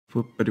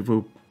Whoopity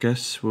whoop,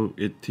 guess who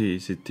it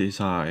is? It is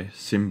I,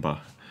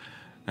 Simba.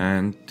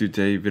 And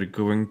today we're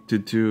going to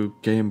do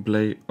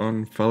gameplay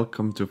on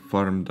Welcome to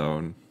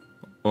Farmtown.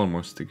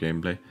 Almost the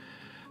gameplay.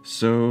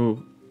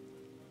 So,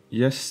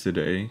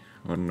 yesterday,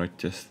 or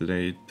not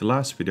yesterday, the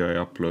last video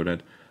I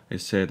uploaded, I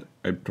said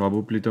I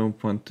probably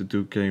don't want to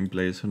do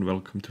gameplays on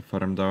Welcome to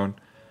Farmtown.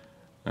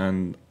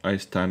 And I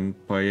stand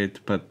by it,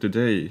 but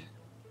today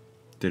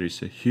there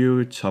is a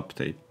huge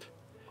update.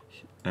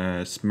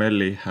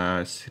 Smelly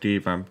has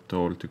revamped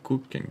all the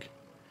cooking,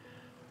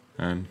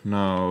 and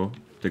now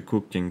the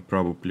cooking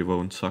probably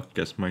won't suck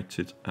as much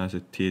as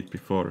it did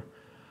before.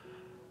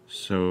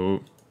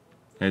 So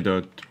I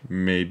thought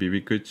maybe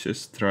we could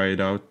just try it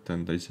out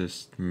and I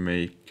just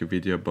make a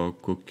video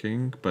about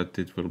cooking, but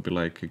it will be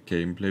like a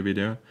gameplay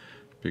video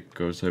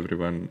because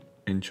everyone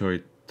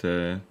enjoyed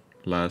the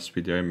last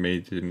video I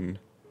made in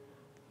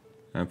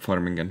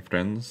Farming and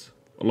Friends.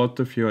 A lot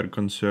of you are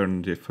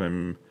concerned if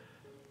I'm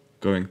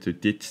going to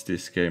ditch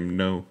this game.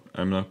 No,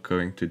 I'm not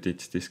going to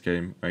ditch this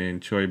game. I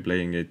enjoy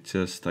playing it,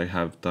 just I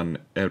have done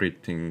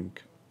everything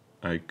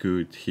I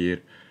could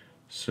here,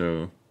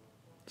 so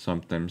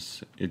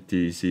sometimes it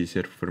is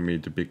easier for me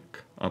to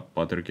pick up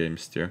other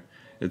games too.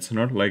 It's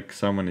not like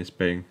someone is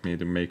paying me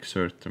to make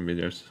certain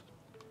videos.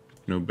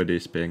 Nobody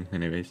is paying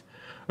anyways.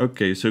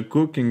 Okay, so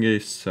cooking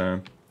is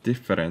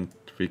different.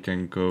 We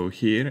can go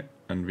here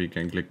and we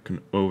can click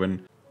on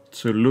oven.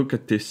 So look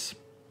at this.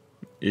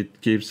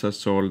 It gives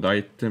us all the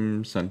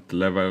items and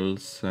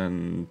levels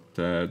and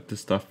the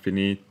stuff we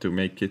need to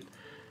make it.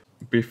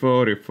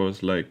 Before it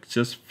was like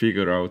just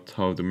figure out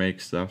how to make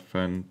stuff,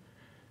 and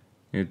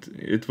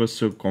it was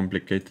so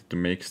complicated to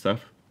make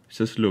stuff.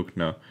 Just look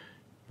now.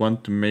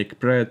 Want to make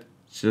bread?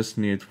 Just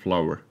need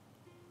flour.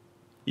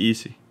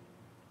 Easy.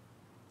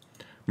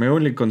 My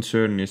only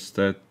concern is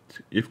that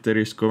if there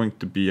is going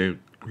to be a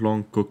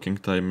long cooking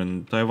time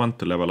and I want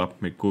to level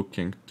up my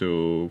cooking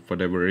to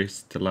whatever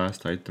is the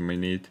last item I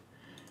need,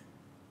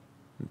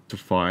 to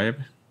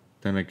 5,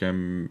 then I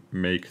can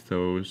make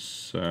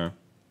those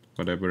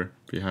whatever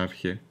we have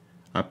here.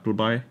 Apple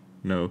pie?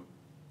 No.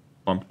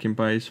 Pumpkin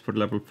pie is for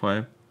level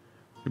 5.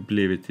 I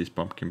believe it is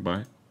pumpkin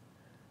pie.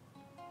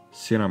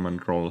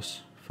 Cinnamon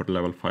rolls for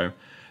level 5.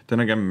 Then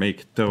I can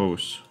make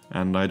those,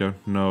 and I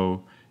don't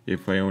know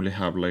if I only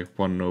have like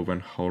one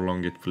oven how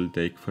long it will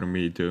take for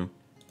me to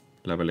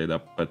level it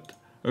up, but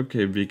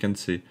okay, we can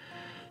see.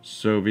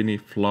 So we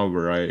need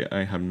flour.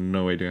 I have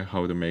no idea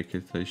how to make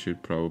it. I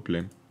should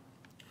probably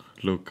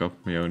look up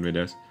my own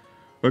videos.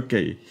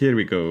 Okay, here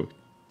we go.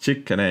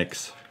 Chicken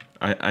eggs.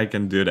 I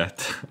can do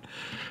that.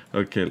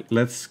 Okay,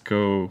 let's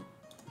go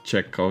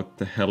check out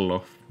the hell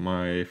of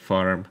my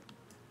farm.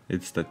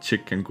 It's the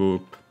chicken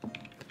coop.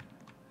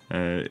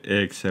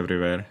 Eggs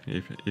everywhere.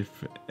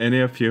 If any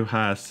of you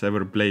has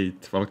ever played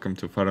Welcome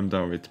to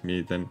Farmtown with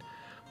me, then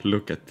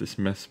look at this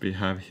mess we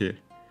have here.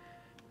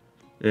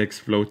 Eggs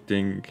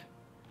floating.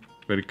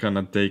 We're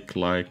gonna take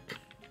like...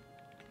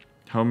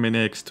 How many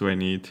eggs do I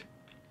need?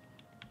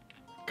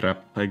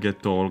 Crap, I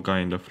get all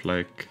kind of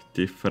like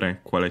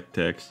different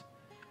quality eggs.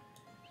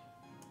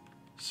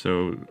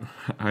 So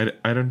I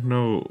don't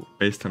know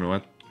based on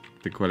what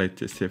the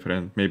quality is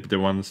different. Maybe the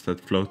ones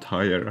that float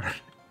higher are...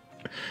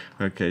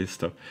 Okay,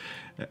 stop.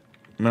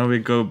 Now we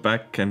go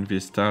back and we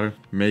start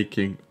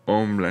making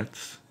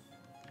omelets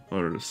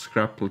or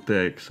scrambled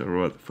eggs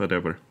or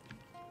whatever.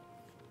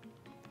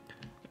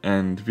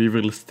 And we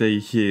will stay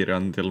here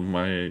until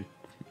my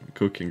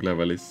cooking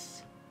level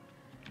is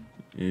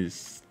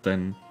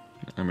 10.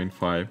 I mean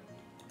 5.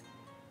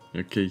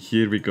 Okay,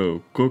 here we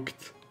go.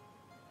 Cooked.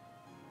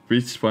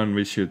 Which one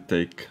we should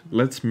take?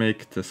 Let's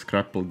make the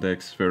scrambled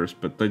eggs first,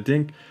 but I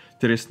think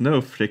there is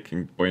no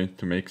freaking point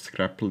to make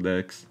scrambled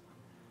eggs.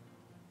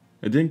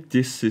 I think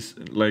this is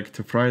like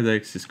the fried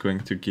eggs is going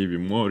to give you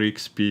more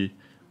XP,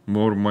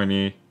 more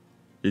money.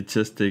 It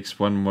just takes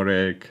one more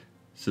egg.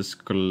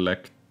 Just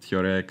collect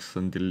your eggs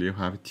until you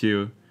have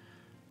 2.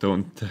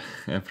 Don't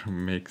ever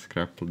make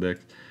scrambled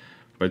eggs.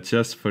 But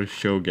just for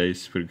show,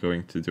 guys, we're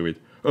going to do it.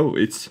 Oh,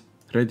 it's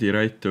ready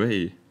right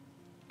away.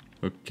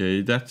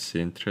 Okay, that's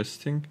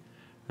interesting.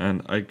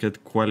 And I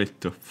get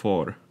quality of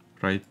 4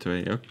 right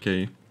away.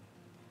 Okay.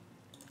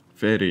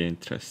 Very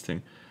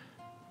interesting.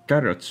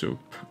 Carrot soup.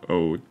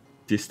 Oh,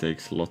 this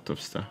takes a lot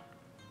of stuff.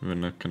 We're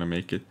not gonna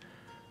make it.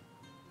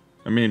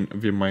 I mean,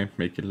 we might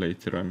make it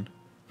later on.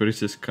 We're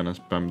just gonna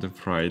spam the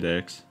fried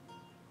eggs.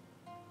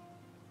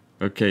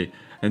 Okay,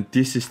 and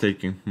this is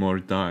taking more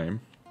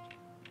time.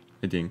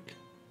 I think.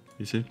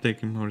 Is it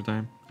taking more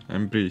time?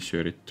 I'm pretty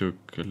sure it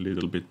took a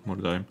little bit more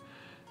time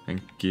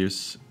and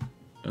gives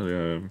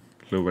a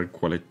lower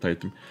quality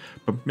item.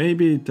 But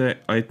maybe the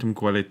item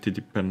quality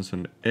depends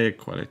on the egg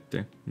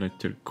quality,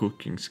 not your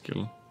cooking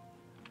skill.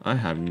 I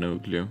have no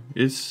clue.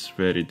 It's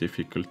very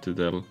difficult to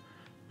tell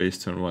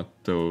based on what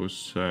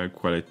those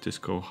qualities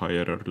go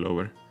higher or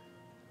lower.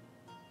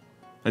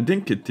 I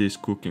think it is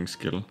cooking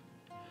skill.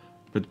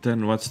 But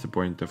then what's the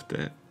point of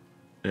the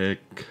egg?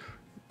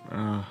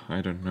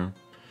 I don't know.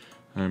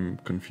 I'm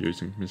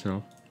confusing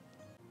myself.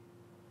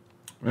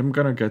 I'm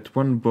gonna get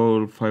 1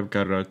 bowl, 5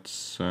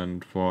 carrots,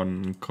 and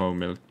 1 cow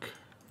milk.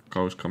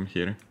 Cows come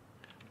here.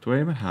 Do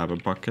I even have a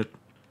bucket?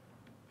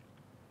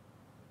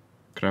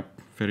 Crap,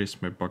 where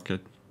is my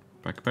bucket?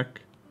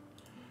 Backpack?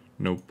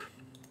 Nope.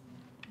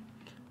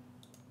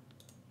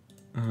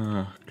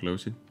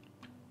 Close it.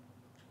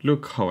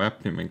 Look how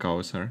happy my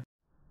cows are.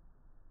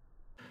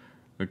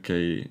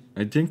 Okay,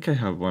 I think I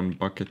have 1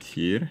 bucket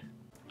here.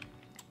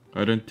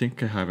 I don't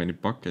think I have any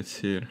buckets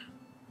here.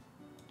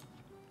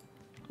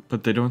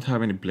 But I don't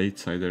have any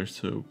blades either,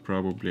 so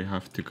probably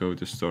have to go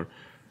to the store.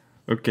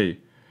 Okay,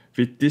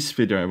 with this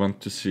video I want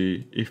to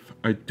see if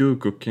I do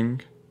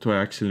cooking, do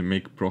I actually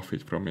make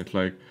profit from it?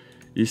 Like,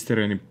 is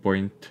there any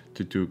point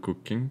to do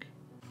cooking?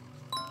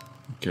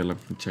 Okay,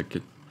 let me check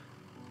it.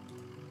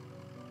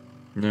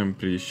 I'm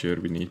pretty sure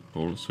we need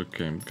bowls.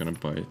 Okay, I'm gonna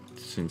buy it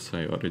since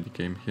I already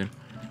came here.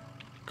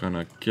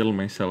 Gonna kill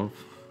myself.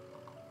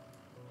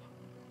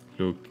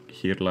 Look,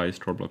 here lies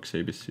Roblox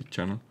ABC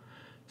channel.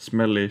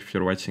 Smelly, if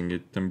you're watching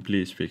it, then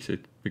please fix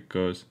it,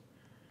 because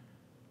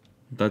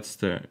that's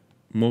the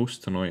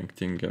most annoying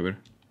thing ever.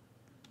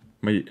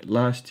 My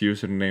last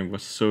username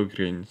was so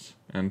cringe,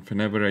 and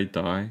whenever I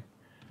die,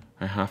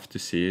 I have to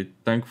see it.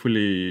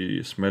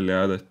 Thankfully, Smelly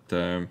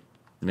added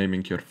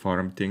naming your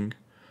farm thing,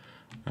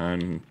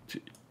 and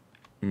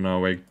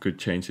now I could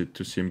change it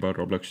to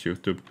SimbaRblx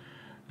YouTube.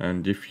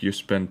 And if you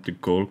spend the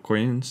gold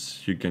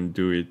coins, you can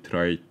do it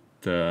right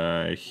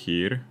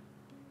here.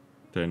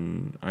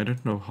 Then I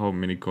don't know how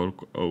many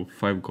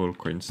 5 gold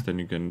coins, then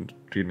you can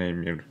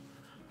rename your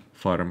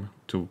farm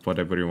to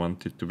whatever you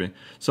want it to be.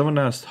 Someone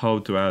asked how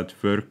to add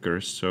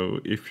workers,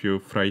 so if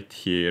you write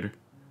here,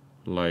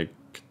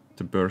 like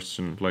the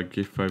person, like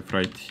if I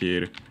write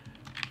here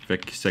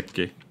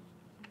Vekiseki,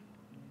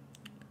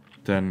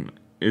 then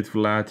it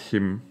will add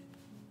him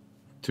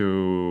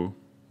to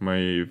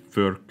my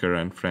worker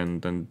and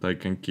friend, and I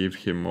can give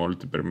him all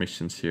the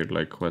permissions here,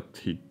 like what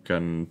he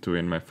can do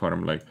in my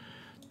farm, like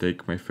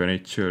take my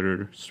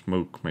furniture,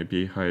 smoke my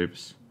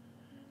beehives,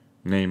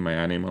 name my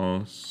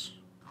animals,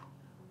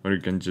 or you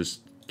can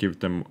just give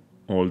them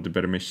all the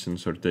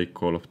permissions or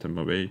take all of them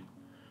away.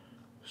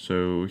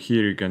 So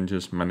here you can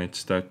just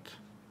manage that.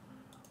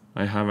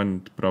 I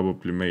haven't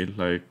probably made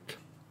like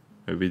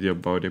a video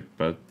about it,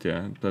 but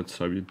yeah, that's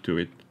how you do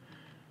it.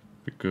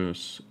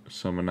 Because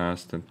someone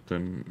asked, and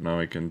then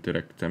now I can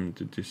direct them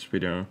to this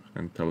video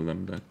and tell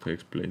them that I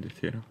explained it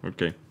here.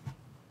 Okay.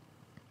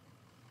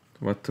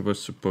 What I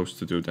was supposed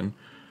to do then?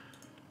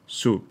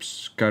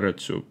 Soups,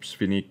 carrot soups.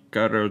 We need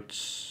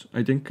carrots.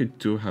 I think I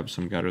do have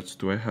some carrots.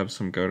 Do I have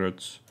some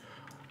carrots?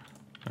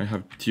 I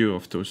have 2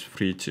 of those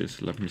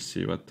fridges. Let me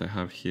see what I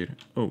have here.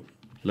 Oh,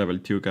 level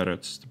 2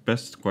 carrots. The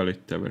best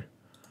quality ever.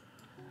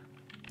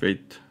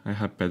 Wait, I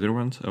have better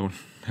ones? Oh,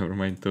 never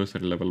mind. Those are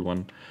level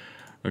 1.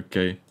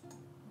 Okay.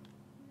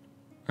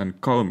 And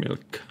cow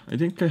milk. I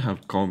think I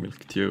have cow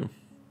milk too.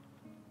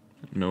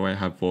 No, I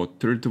have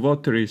water. The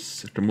water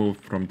is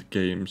removed from the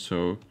game,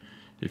 so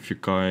if you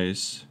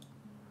guys...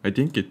 I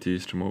think it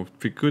is removed.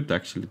 We could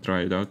actually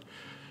try it out.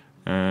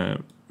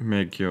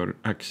 Meg, your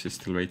axe is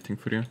still waiting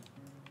for you.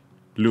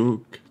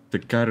 Look, the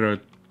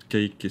carrot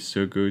cake is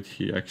so good,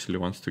 he actually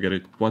wants to get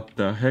it. What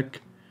the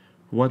heck?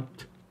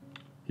 What?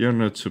 You're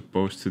not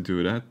supposed to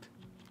do that.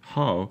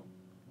 How?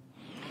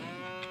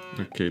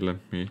 Okay, let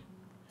me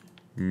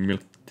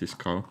milk this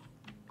cow.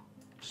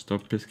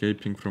 Stop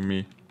escaping from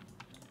me.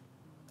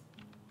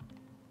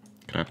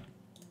 Crap.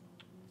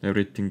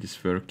 Everything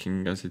is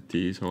working as it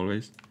is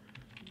always.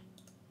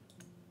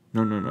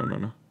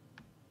 No.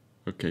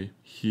 Okay,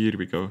 here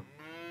we go.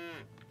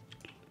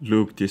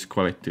 Look, this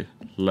quality.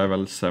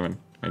 Level 7.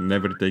 I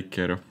never take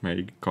care of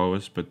my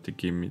cows, but they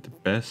give me the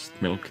best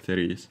milk there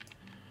is.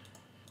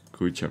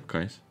 Good job,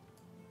 guys.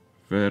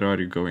 Where are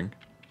you going?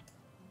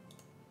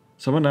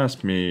 Someone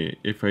asked me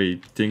if I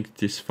think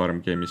this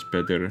farm game is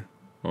better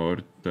or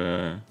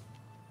the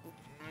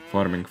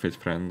Farming with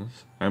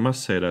Friends. I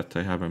must say that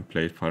I haven't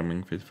played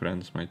Farming with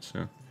Friends much,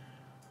 so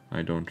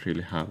I don't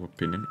really have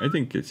opinion. I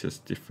think it's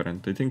just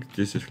different. I think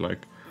this is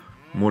like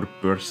more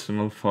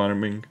personal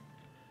farming,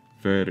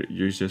 where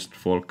you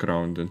just walk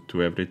around and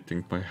do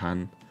everything by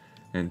hand,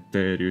 and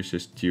there you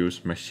just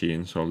use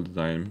machines all the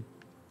time.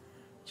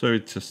 So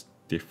it's just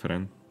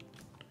different.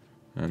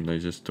 And I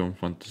just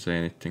don't want to say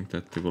anything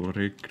that I will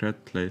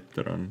regret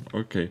later on.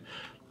 Okay,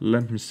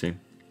 let me see.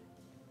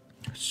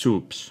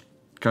 Soups.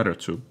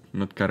 Carrot soup,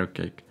 not carrot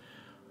cake.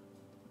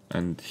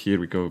 And here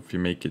we go, if you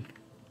make it.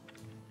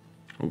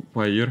 Oh,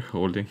 why you're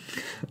holding?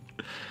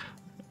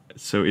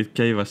 So it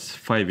gave us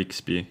 5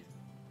 XP.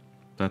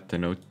 That I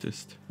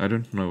noticed. I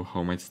don't know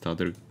how much the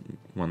other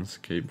ones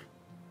gave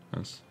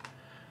us.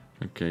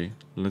 Okay,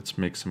 let's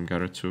make some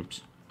carrot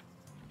soups.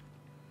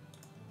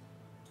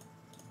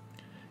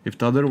 If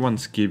the other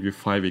ones give you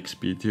 5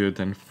 XP too,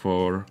 then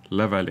for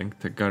leveling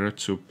the carrot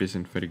soup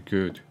isn't very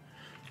good,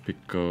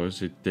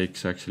 because it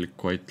takes actually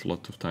quite a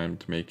lot of time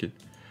to make it.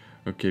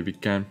 Okay, we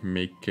can't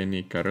make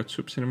any carrot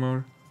soups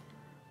anymore.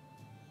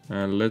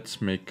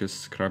 Let's make a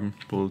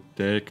scrambled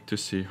egg to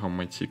see how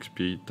much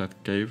XP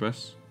that gave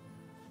us.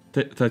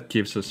 that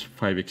gives us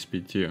 5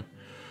 XP too.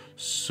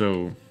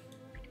 So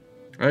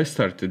I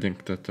started to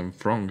think that I'm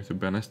wrong, to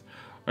be honest.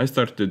 I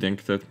started to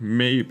think that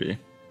maybe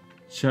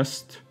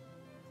just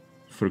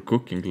for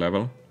cooking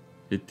level,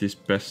 it is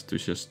best to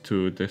just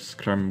do the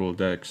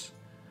scrambled eggs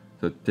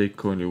that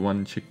take only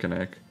 1 chicken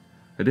egg.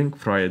 I think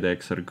fried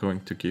eggs are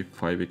going to give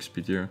 5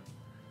 XP too.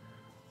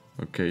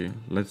 Okay,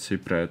 let's see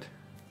bread.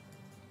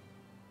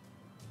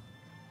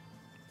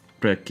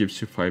 Bread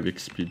gives you 5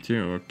 XP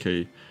too,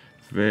 okay.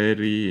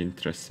 Very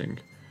interesting.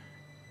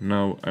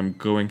 Now I'm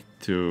going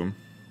to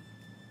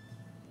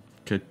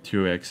get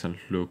 2 eggs and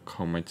look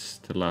how much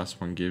the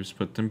last one gives,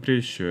 but I'm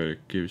pretty sure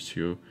it gives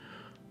you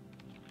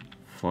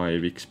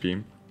 5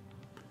 XP.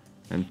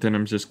 And then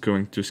I'm just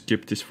going to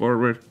skip this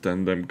forward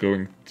and I'm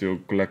going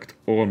to collect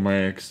all my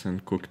eggs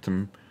and cook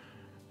them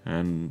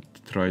and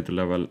try to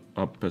level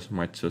up as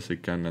much as I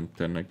can, and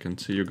then I can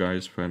see you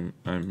guys when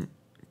I'm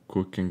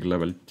cooking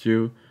level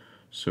 2,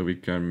 so we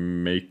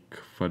can make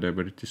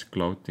whatever this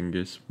clothing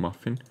is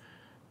muffin.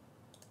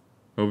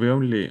 Oh, we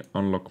only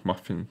unlock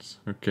muffins.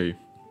 Okay,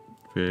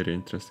 very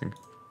interesting.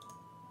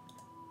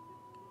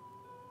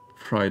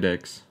 Fried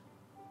eggs.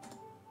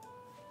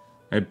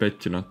 I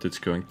bet you not it's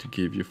going to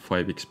give you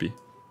 5 XP.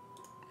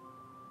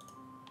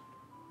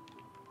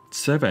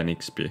 7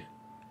 XP.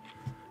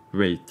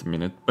 Wait a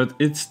minute, but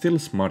it's still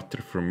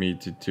smarter for me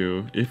to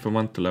do, if I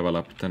want to level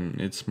up, then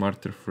it's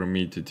smarter for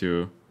me to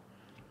do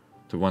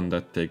the one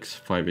that takes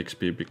 5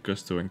 XP,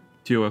 because doing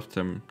 2 of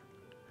them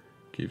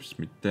gives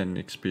me 10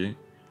 XP.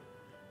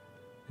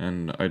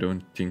 And I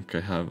don't think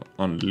I have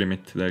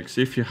unlimited eggs.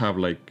 If you have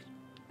like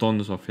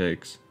tons of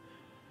eggs,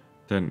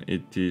 then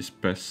it is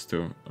best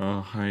to...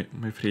 Oh,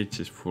 my fridge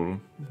is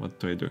full. What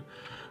do I do?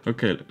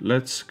 Okay,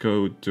 let's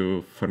go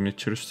to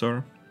furniture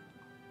store.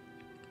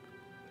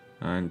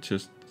 And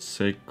just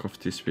sake of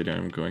this video,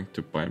 I'm going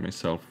to buy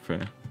myself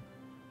a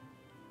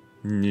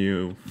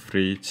new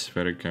fridge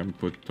where I can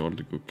put all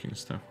the cooking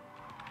stuff.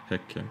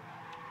 Heck yeah.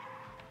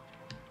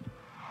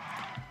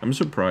 I'm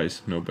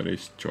surprised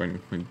nobody's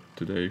joining me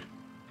today.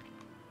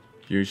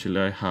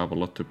 Usually I have a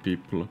lot of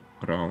people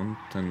around,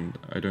 and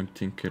I don't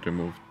think I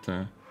removed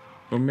the...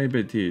 Or maybe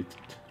I did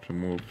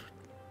remove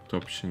the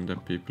option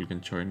that people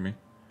can join me.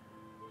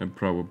 I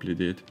probably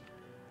did.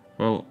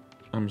 Well,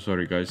 I'm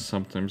sorry guys,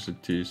 sometimes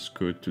it is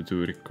good to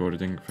do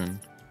recording when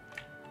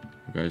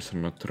you guys are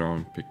not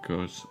around,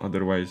 because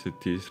otherwise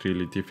it is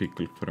really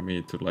difficult for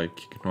me to like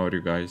ignore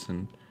you guys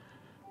and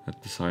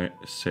at the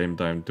same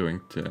time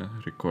doing the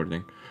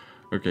recording.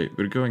 Okay,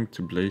 we're going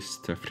to place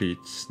the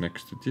fridge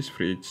next to this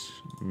fridge,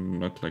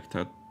 not like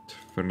that.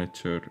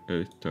 Furniture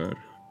editor,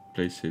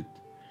 place it,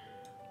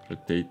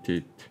 rotate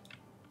it.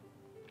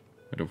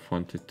 I don't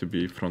want it to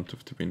be in front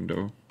of the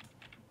window.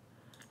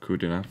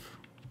 Good enough.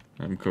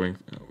 I'm going...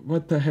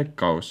 What the heck,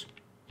 cows?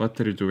 What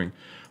are you doing?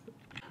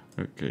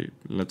 Okay,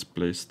 let's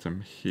place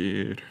them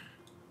here.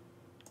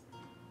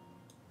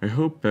 I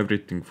hope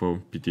everything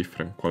won't be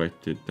different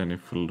quality, then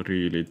it will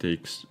really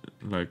take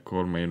like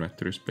all my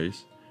inventory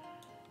space.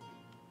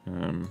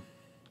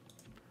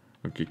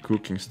 Okay,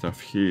 cooking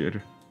stuff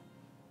here.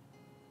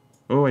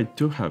 Oh, I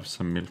do have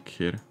some milk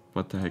here.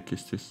 What the heck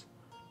is this?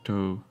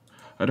 Dough.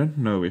 I don't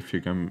know if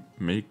you can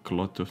make a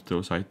lot of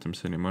those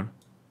items anymore.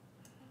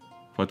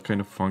 What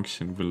kind of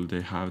function will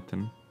they have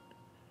then?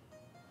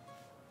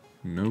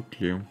 No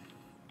clue.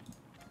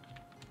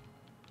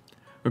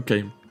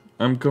 Okay,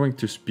 I'm going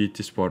to speed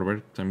this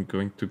forward. I'm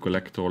going to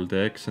collect all the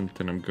eggs and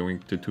then I'm going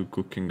to do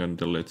cooking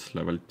until it's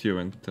level 2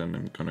 and then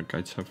I'm gonna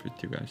catch up with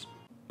you guys.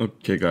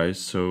 Okay guys,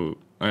 so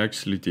I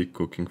actually did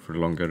cooking for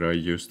longer. I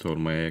used all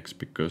my eggs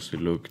because I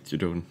looked, you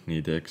don't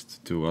need eggs to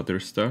do other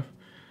stuff.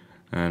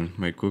 And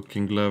my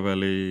cooking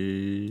level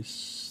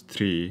is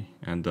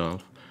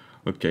 3.5.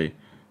 Okay,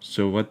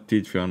 so what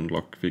did we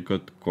unlock? We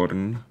got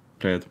corn,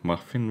 bread,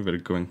 muffin. We're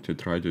going to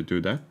try to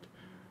do that.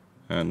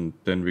 And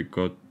then we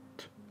got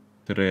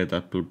the red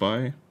apple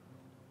pie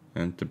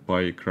and the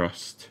pie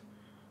crust.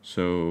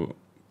 So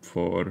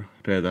for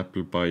red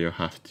apple pie you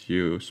have to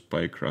use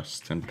pie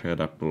crust and red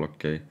apple,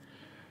 okay.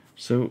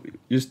 So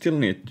you still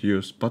need to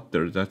use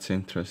butter. That's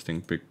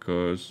interesting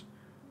because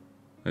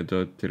I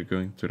thought they're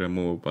going to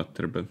remove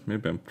butter, but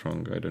maybe I'm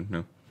wrong, I don't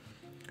know.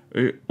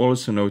 I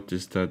also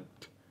noticed that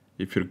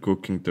if you're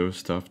cooking those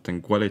stuff,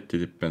 then quality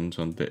depends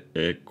on the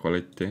egg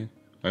quality.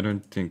 I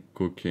don't think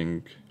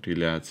cooking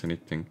really adds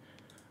anything.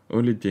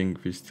 Only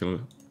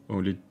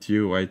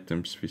 2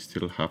 items we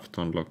still have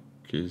to unlock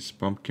is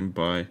pumpkin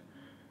pie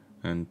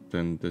and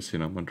then the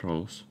cinnamon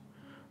rolls.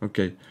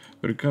 Okay,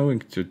 we're going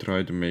to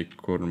try to make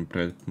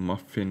cornbread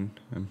muffin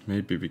and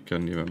maybe we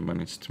can even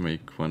manage to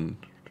make one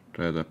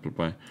red apple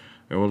pie.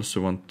 I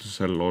also want to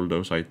sell all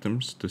those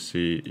items to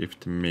see if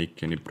they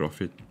make any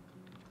profit.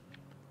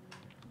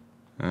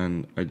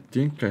 And I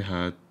think I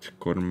had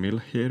cornmeal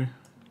here.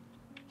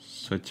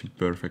 Such a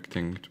perfect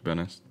thing, to be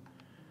honest.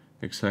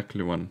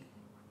 Exactly one,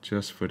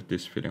 just for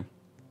this video.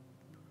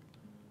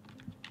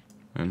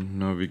 And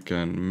now we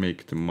can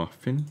make the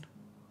muffin.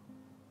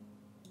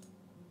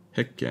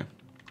 Heck yeah.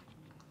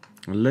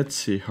 Let's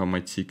see how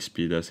much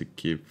XP does it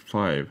give.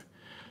 5.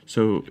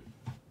 So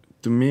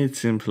To me it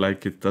seems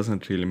like it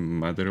doesn't really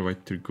matter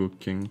what you're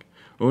cooking.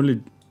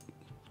 Only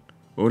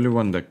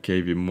one that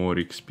gave you more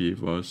XP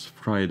was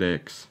fried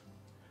eggs.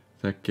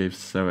 That gave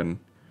 7.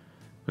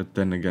 But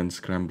then again,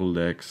 scrambled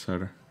eggs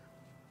are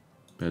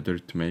better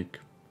to make.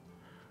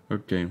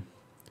 Okay.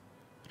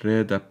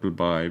 Red apple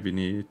pie. We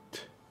need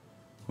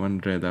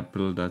 1 red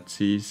apple. That's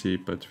easy,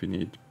 but we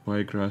need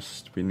pie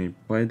crust. We need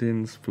pie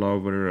tins,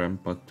 flour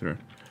and butter.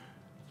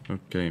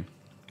 Okay.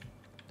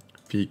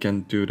 We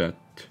can do that.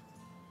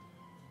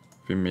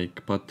 We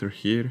make butter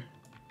here.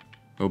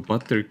 Oh,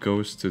 butter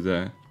goes to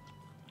the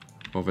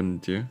oven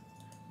too.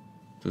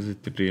 Does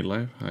it in real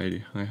life?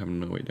 I have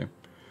no idea.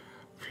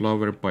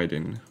 Flour pie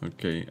tin.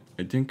 Okay,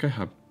 I think I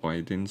have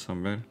pie tin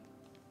somewhere.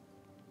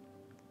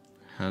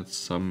 Had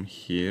some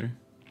here.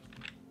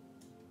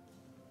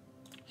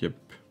 Yep.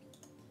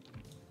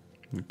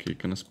 Okay,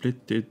 gonna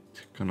split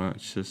it. Gonna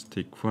just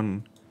take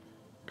 1.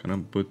 Gonna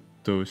put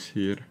those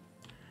here.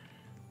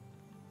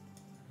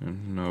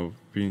 And now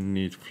we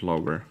need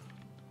flour.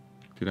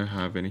 Did I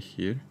have any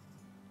here?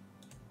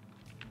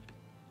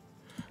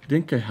 I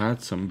think I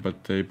had some,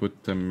 but I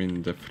put them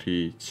in the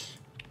fridge.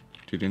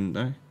 Didn't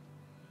I?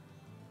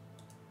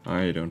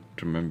 I don't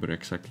remember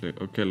exactly.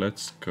 Okay,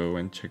 let's go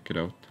and check it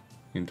out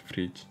in the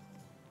fridge.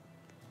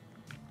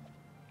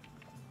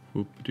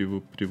 Whoopty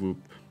whoopty whoop.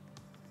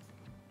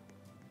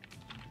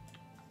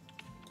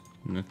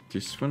 Not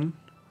this one.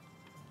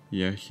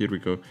 Yeah, here we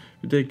go.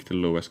 We take the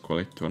lowest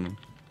quality one.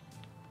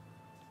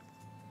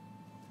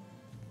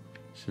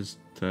 Just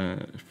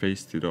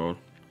faced it all.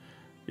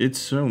 It's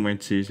so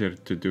much easier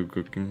to do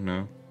cooking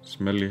now.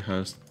 Smelly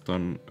has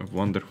done a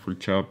wonderful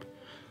job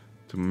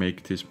to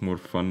make this more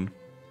fun.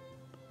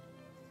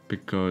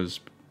 Because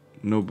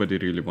nobody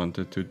really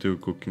wanted to do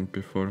cooking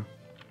before.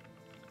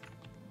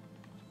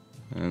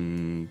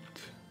 And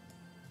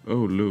oh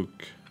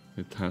look,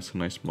 it has a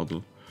nice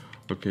model.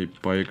 Okay,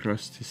 pie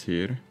crust is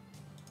here.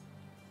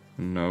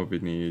 And now we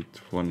need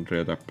 1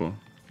 red apple.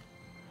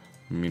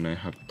 I mean, I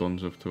have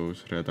tons of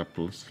those red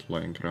apples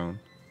lying around.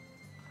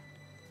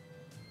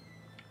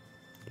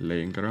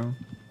 Laying around?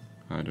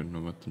 I don't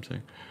know what I'm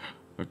saying.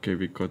 Okay,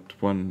 we got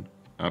 1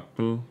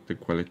 apple, the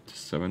quality is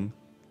 7.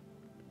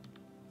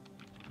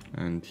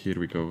 And here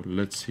we go.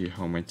 Let's see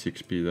how much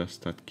XP does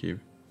that give.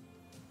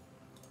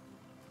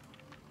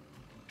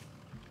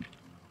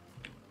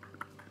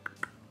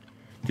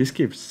 This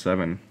gives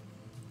 7.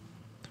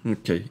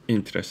 Okay,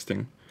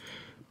 interesting.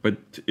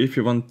 But if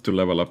you want to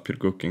level up your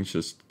cooking,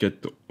 just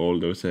get all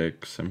those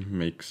eggs and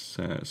make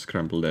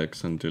scrambled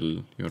eggs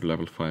until you're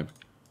level 5.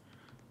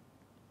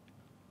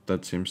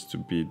 That seems to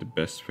be the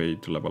best way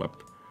to level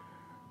up.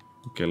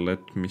 Okay,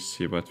 let me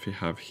see what we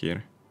have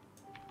here.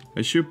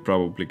 I should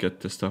probably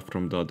get the stuff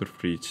from the other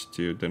fridge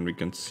too, then we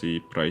can see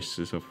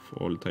prices of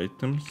all the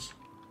items.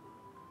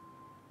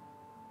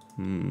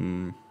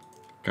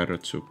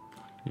 Carrot soup.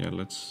 Yeah,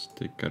 let's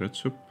take carrot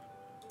soup.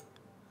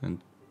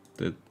 And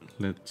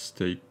let's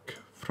take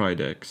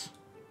fried eggs.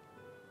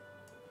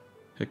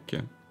 Heck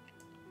yeah.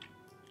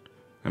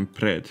 And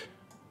bread.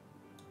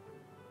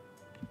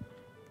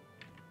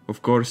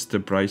 Of course the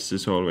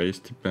prices always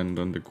depend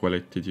on the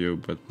quality too,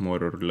 but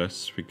more or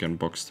less we can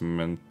box them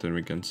and then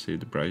we can see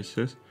the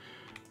prices.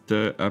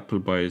 The apple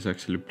pie is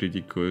actually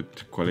pretty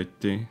good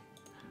quality.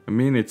 I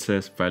mean, it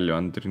says value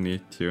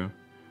underneath too.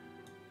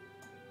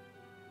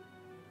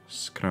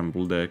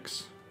 Scrambled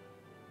eggs.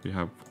 We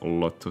have a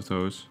lot of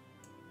those.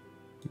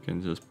 You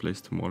can just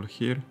place them all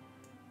here.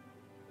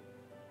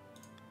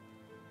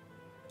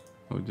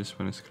 Oh, this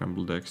one is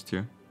scrambled eggs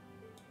too.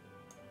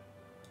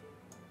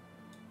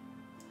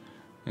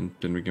 And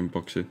then we can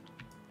box it.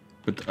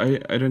 But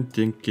I don't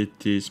think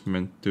it is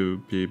meant to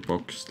be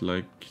boxed,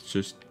 like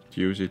just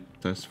use it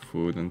as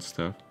food and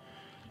stuff.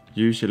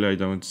 Usually I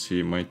don't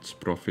see much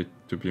profit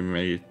to be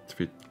made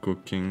with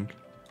cooking.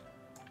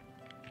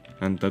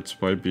 And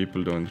that's why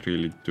people don't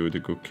really do the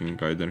cooking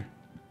either.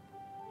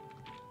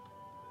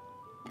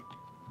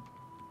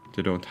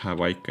 They don't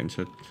have icons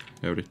yet,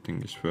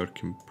 everything is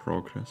work in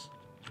progress.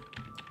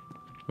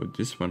 Oh,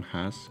 this one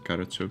has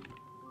carrot soup.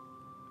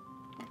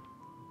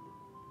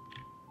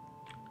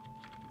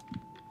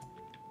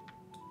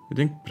 I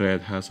think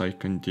bread has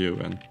icon too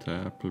and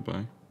apple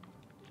pie.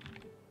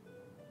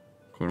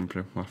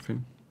 Cornbread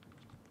muffin.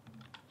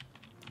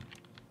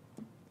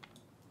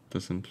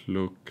 Doesn't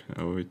look,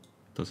 oh it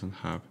doesn't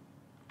have.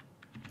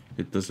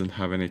 It doesn't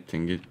have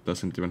anything, it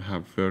doesn't even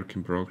have work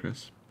in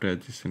progress.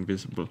 Bread is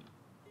invisible.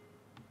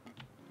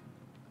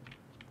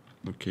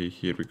 Okay,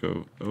 here we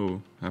go.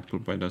 Oh, apple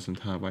pie doesn't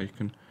have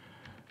icon.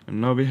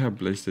 And now we have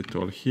placed it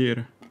all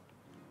here.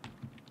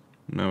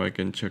 Now I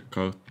can check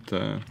out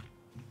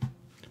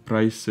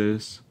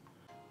prices.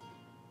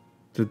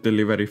 The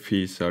delivery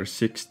fees are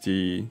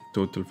 60,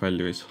 total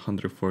value is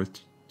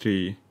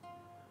 143,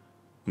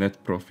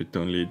 net profit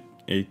only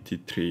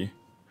 83.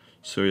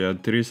 So yeah,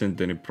 there isn't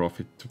any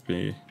profit to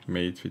be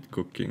made with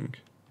cooking.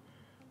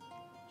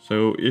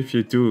 So if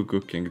you do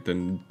cooking,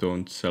 then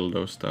don't sell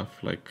those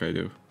stuff like I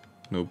do.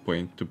 No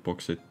point to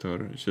box it,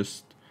 or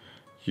just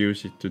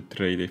use it to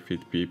trade it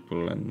with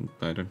people, and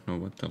I don't know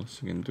what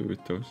else you can do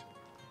with those.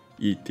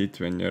 eat it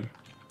when you're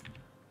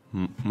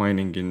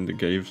mining in the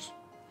caves.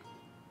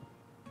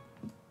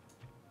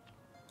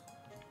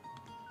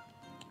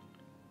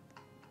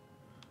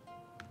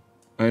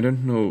 I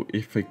don't know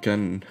if I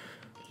can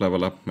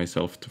level up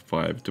myself to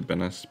 5 to be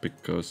honest,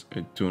 because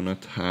I do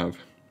not have...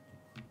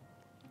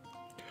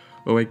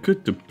 Oh, I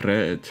could do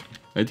bread.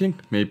 I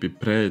think maybe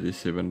bread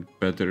is even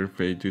better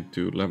way to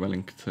do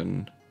leveling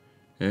than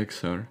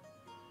eggs are.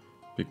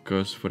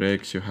 Because for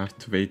eggs you have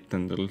to wait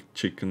until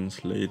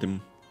chickens lay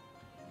them.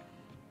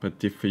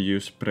 But if I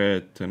use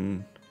bread,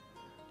 then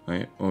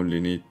I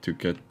only need to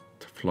get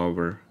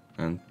flour,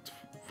 and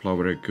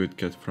flour I could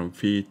get from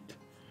wheat.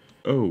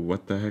 Oh,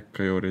 what the heck,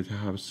 I already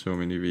have so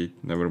many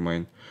wheat, never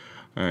mind.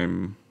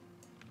 I'm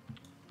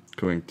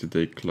going to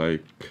take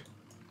like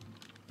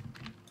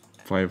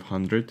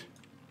 500.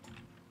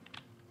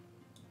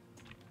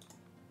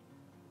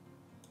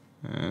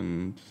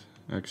 And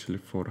actually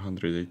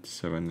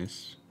 487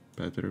 is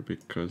better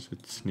because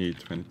it's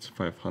neat when it's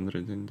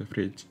 500 in the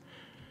fridge.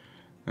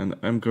 And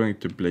I'm going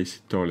to place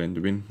it all in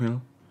the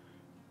windmill.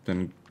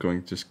 Then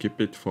going to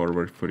skip it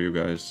forward for you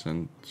guys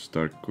and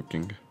start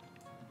cooking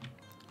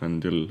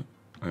until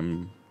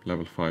I'm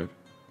level 5.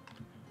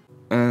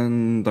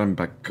 And I'm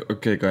back.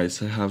 Okay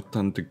guys, I have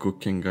done the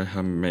cooking. I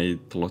have made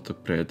a lot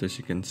of bread as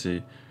you can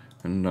see.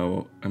 And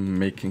now I'm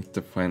making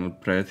the final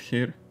bread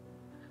here.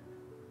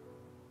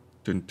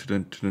 Dun,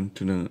 dun, dun,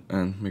 dun, dun,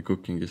 and my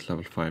cooking is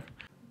level 5.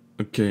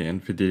 Okay,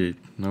 and we did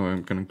it. Now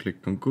I'm gonna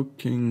click on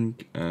cooking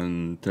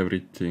and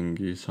everything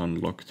is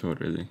unlocked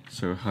already.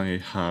 So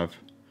I have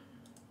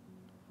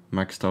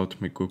maxed out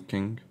my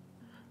cooking.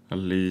 At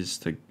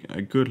least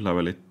I could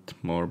level it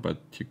more, but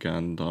you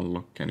can't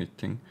unlock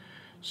anything.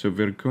 So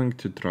we're going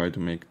to try to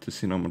make the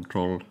cinnamon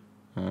roll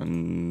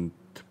and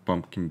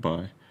pumpkin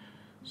pie.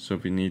 So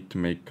we need to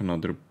make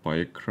another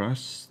pie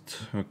crust.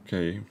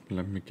 Okay,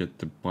 let me get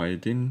the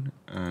binding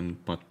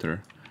and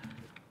butter.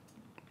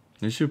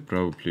 I should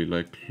probably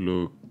like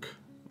look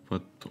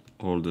what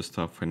all the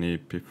stuff I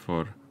need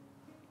before.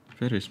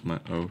 Where is my...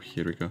 oh,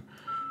 here we go.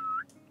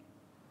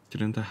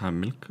 Didn't I have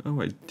milk?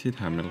 Oh, I did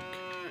have milk.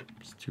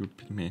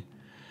 Stupid me.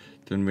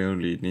 Then we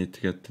only need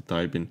to get the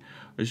dye bin.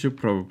 I should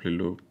probably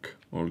look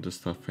all the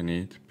stuff I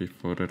need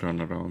before I run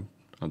around.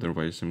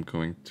 Otherwise I'm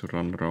going to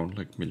run around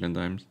like a million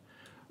times.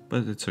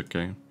 But it's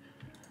okay.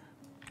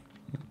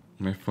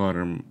 My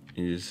farm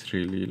is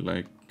really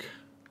like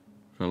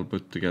well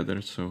put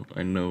together, so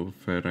I know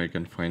where I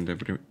can find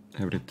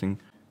everything.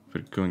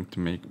 We're going to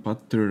make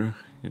butter.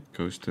 It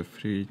goes to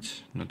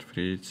fridge, not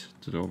fridge,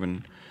 to the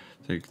oven.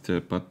 Take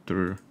the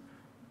butter,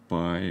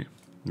 pie,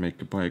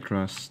 make a pie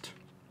crust.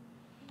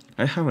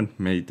 I haven't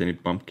made any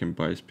pumpkin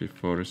pies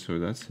before, so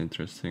that's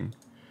interesting.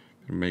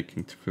 We're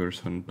making the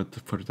first one, but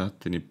for that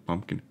I need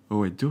pumpkin.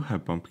 Oh, I do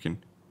have pumpkin.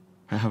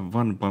 I have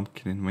one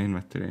pumpkin in my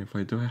inventory.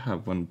 Why do I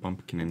have one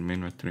pumpkin in my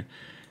inventory?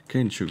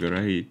 Cane sugar.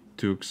 I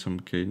took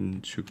some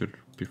cane sugar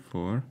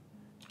before.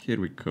 Here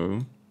we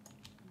go.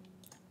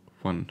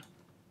 One.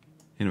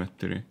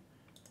 Inventory.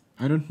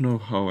 I don't know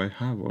how I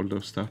have all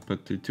those stuff,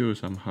 but I do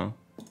somehow.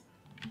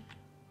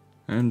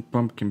 And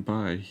pumpkin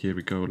pie. Here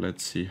we go.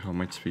 Let's see how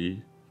much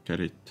we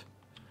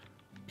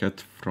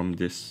get from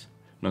this.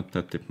 Not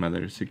that it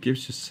matters. It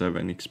gives you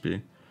 7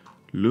 XP.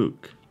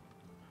 Look.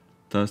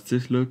 Does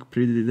this look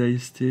pretty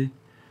tasty?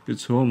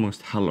 It's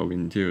almost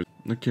Halloween, dude.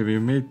 Okay, we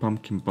made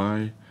pumpkin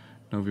pie.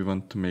 Now we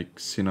want to make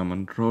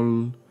cinnamon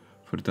roll.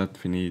 For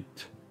that we need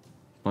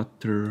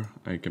butter.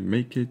 I can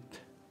make it.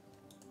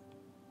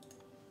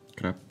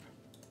 Crap.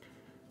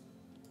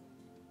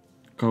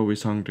 Cow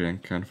is hungry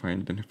and can't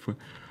find any food.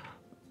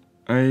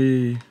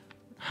 I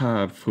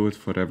have food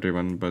for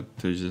everyone, but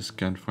I just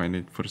can't find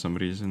it for some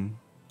reason.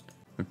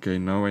 Okay,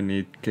 now I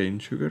need cane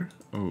sugar.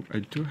 Oh, I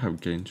do have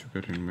cane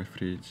sugar in my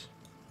fridge.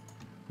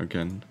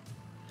 Again,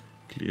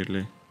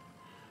 clearly.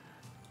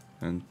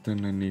 And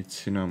then I need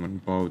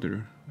cinnamon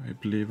powder. I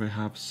believe I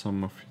have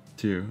some of it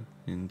too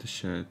in the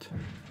shed.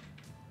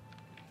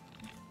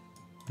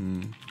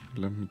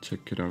 Let me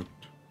check it out.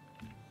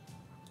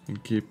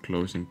 And keep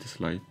closing this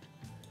light.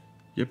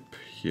 Yep,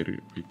 here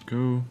we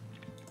go.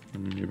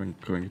 I'm even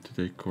going to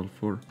take all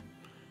 4.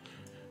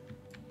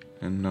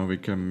 And now we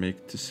can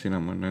make the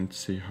cinnamon and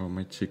see how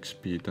much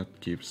XP that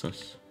gives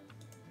us.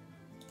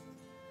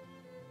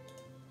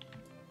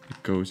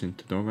 It goes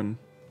into the oven.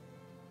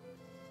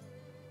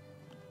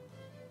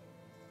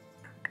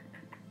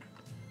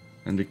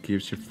 And it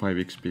gives you 5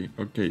 XP.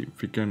 Okay,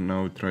 we can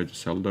now try to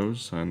sell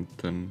those, and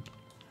then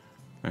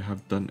I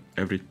have done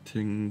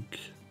everything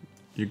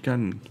you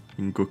can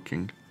in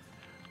cooking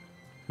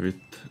with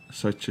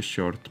such a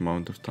short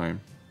amount of time.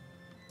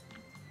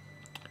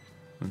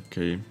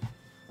 Okay,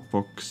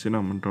 box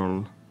cinnamon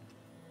roll.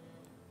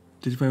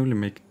 Did we only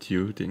make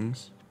 2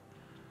 things?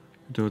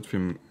 I thought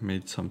we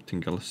made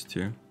something else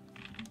too.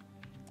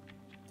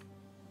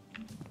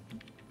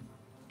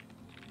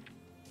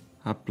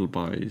 Apple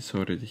pie is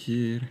already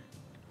here.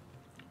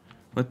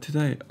 What did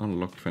I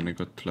unlock when I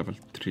got to level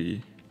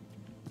 3?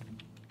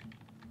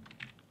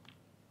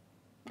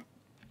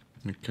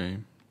 Okay.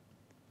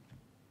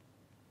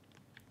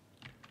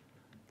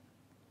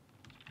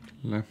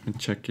 Let me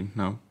check it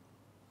now.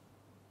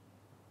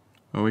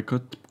 Oh, we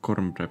got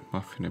cornbread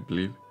muffin, I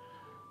believe.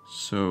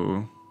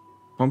 So,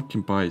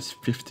 pumpkin pie is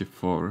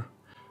 54.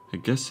 I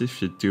guess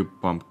if you do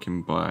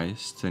pumpkin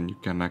pies, then you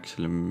can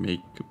actually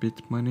make a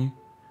bit money.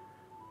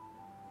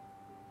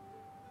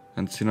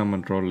 And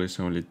cinnamon roll is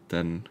only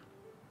 10.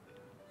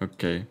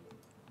 Okay.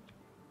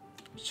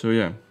 So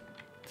yeah,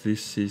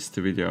 this is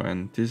the video,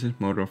 and this is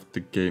more of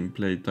the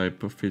gameplay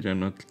type of video,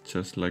 not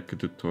just like a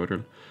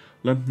tutorial.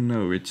 Let me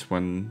know which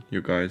one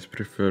you guys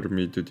prefer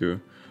me to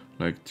do.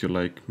 Like, do you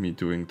like me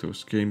doing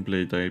those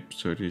gameplay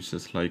types, or you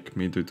just like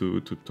me to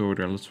do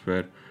tutorials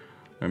where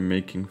I'm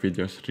making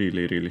videos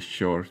really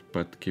short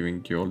but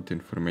giving you all the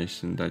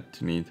information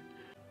that you need.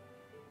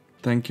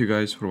 Thank you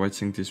guys for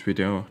watching this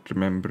video.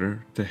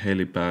 Remember, the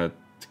helipad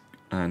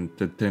and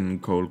the 10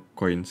 gold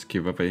coins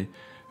giveaway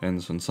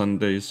ends on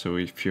Sunday, so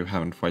if you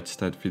haven't watched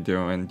that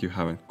video and you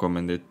haven't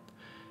commented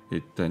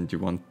it and you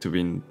want to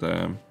win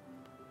the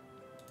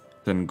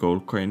 10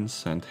 gold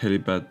coins and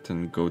helipad,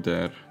 then go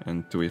there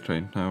and do it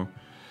right now.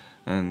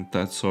 And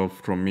that's all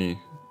from me.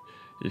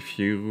 If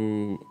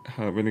you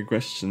have any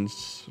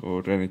questions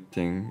or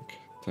anything,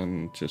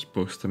 then just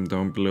post them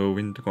down below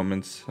in the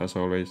comments as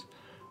always,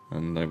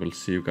 and I will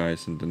see you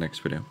guys in the next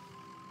video.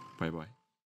 Bye bye.